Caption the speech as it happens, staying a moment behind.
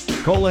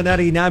Cola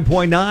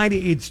 99.9.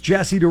 It's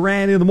Jesse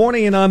Duran in the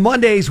morning, and on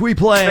Mondays we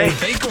play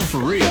Fake or for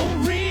real?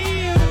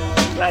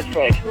 That's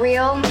fake.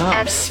 Real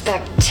and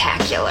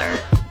spectacular.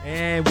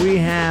 And we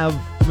have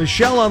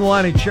Michelle on the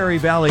line in Cherry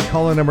Valley.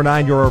 Caller number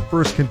 9. You're our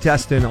first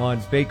contestant on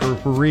Fake or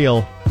for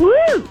Real.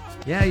 Woo!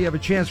 Yeah, you have a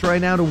chance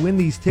right now to win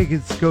these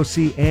tickets to go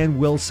see Ann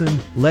Wilson,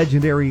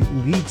 legendary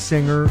lead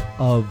singer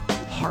of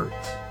Heart.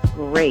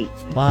 Great.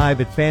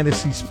 Live at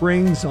Fantasy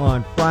Springs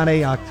on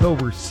Friday,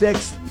 October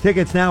 6th.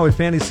 Tickets now at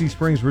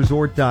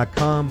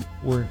FantasySpringsResort.com.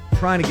 We're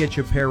trying to get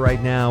you a pair right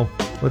now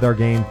with our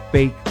game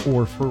Fake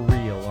or For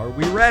Real. Are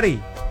we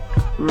ready?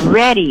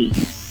 Ready.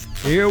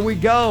 Here we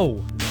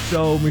go.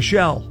 So,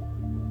 Michelle,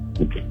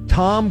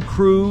 Tom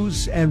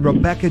Cruise and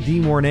Rebecca De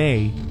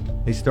Mornay,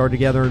 they starred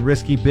together in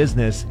Risky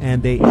Business,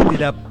 and they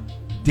ended up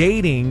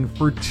dating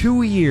for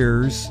 2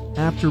 years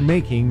after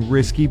making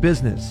Risky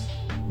Business.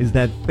 Is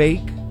that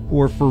fake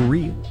or for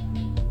real?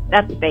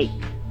 That's fake.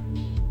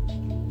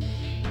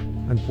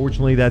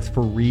 Unfortunately, that's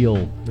for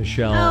real,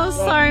 Michelle. Oh,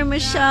 sorry,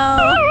 Michelle.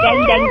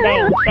 Dang, dang,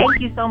 dang.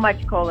 Thank you so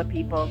much, Cola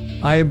people.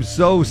 I am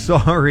so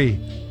sorry.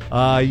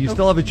 You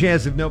still have a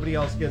chance if nobody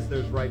else gets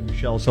those right,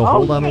 Michelle, so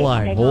hold on the Okay,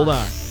 line. hang Hold on.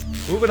 on.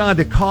 Moving on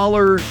to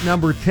caller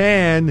number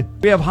 10.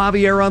 We have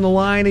Javier on the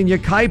line in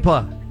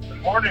Yucaipa.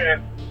 Good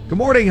morning. Good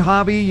morning,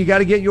 Javi. You got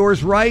to get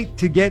yours right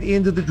to get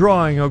into the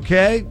drawing,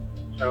 okay?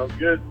 Sounds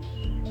good.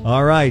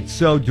 All right.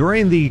 So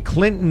during the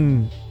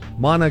Clinton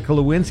Monica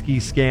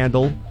Lewinsky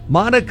scandal,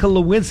 Monica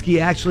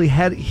Lewinsky actually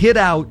had hid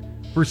out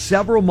for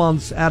several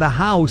months at a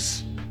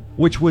house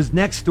which was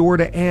next door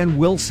to Ann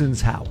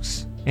Wilson's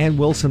house. Ann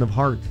Wilson of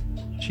Heart.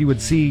 She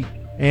would see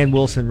Ann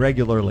Wilson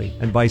regularly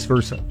and vice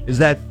versa. Is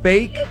that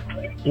fake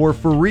or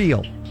for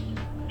real?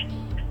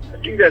 I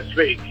think that's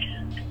fake.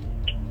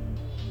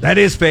 That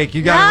is fake.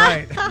 You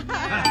got it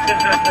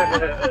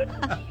right.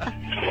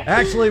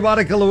 Actually,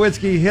 Monica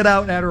Lewinsky hid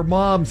out at her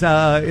mom's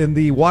in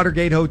the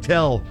Watergate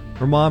Hotel.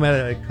 Her mom had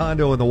a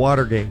condo in the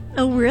Watergate.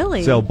 Oh,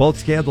 really? So both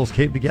scandals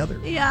came together.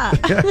 Yeah.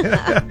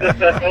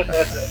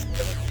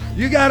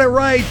 You got it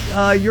right.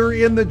 You're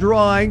in the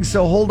drawing,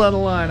 so hold on the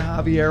line,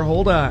 Javier.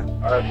 Hold on.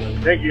 All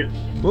right, thank you.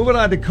 Moving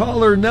on to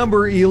caller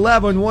number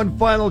 11. One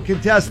final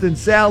contestant,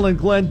 Sal and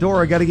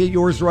Glendora. Got to get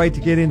yours right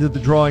to get into the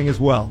drawing as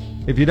well.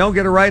 If you don't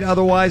get it right,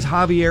 otherwise,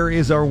 Javier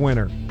is our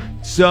winner.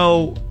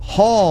 So,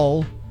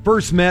 Hall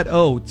first met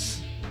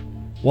Oates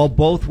while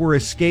both were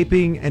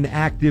escaping an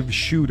active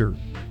shooter.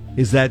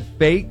 Is that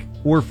fake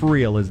or for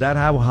real? Is that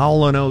how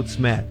Hall and Oates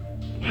met?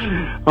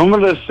 I'm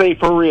going to say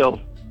for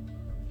real.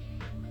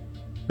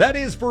 That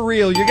is for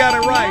real. You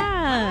got it right.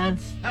 Yeah.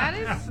 That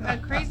is a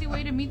crazy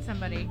way to meet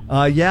somebody.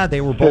 Yeah, they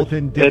were both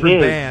in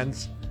different is.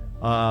 bands,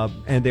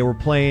 and they were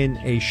playing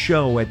a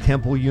show at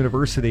Temple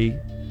University,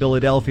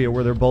 Philadelphia,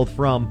 where they're both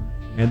from.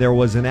 And there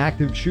was an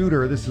active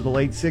shooter. This is the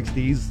late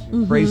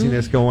 60s,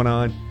 craziness going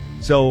on.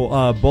 So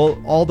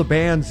all the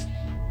bands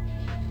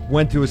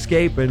went to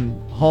escape,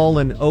 and Hall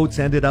and Oates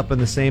ended up in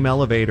the same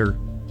elevator.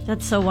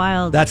 That's so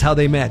wild. That's how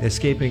they met,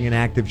 escaping an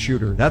active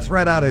shooter. That's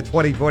right out of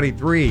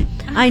 2023.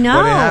 I know.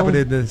 But it happened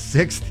in the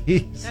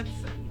 60s. That's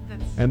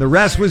And the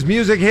rest was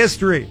music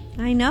history.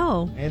 I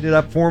know. Ended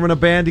up forming a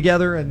band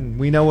together, and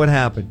we know what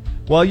happened.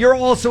 Well, you're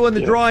also in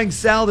the drawing,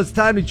 Sal. It's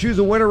time to choose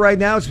a winner right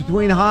now. It's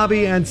between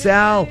Javi and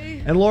Sal.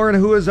 And Lauren,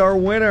 who is our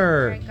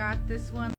winner? I got this one.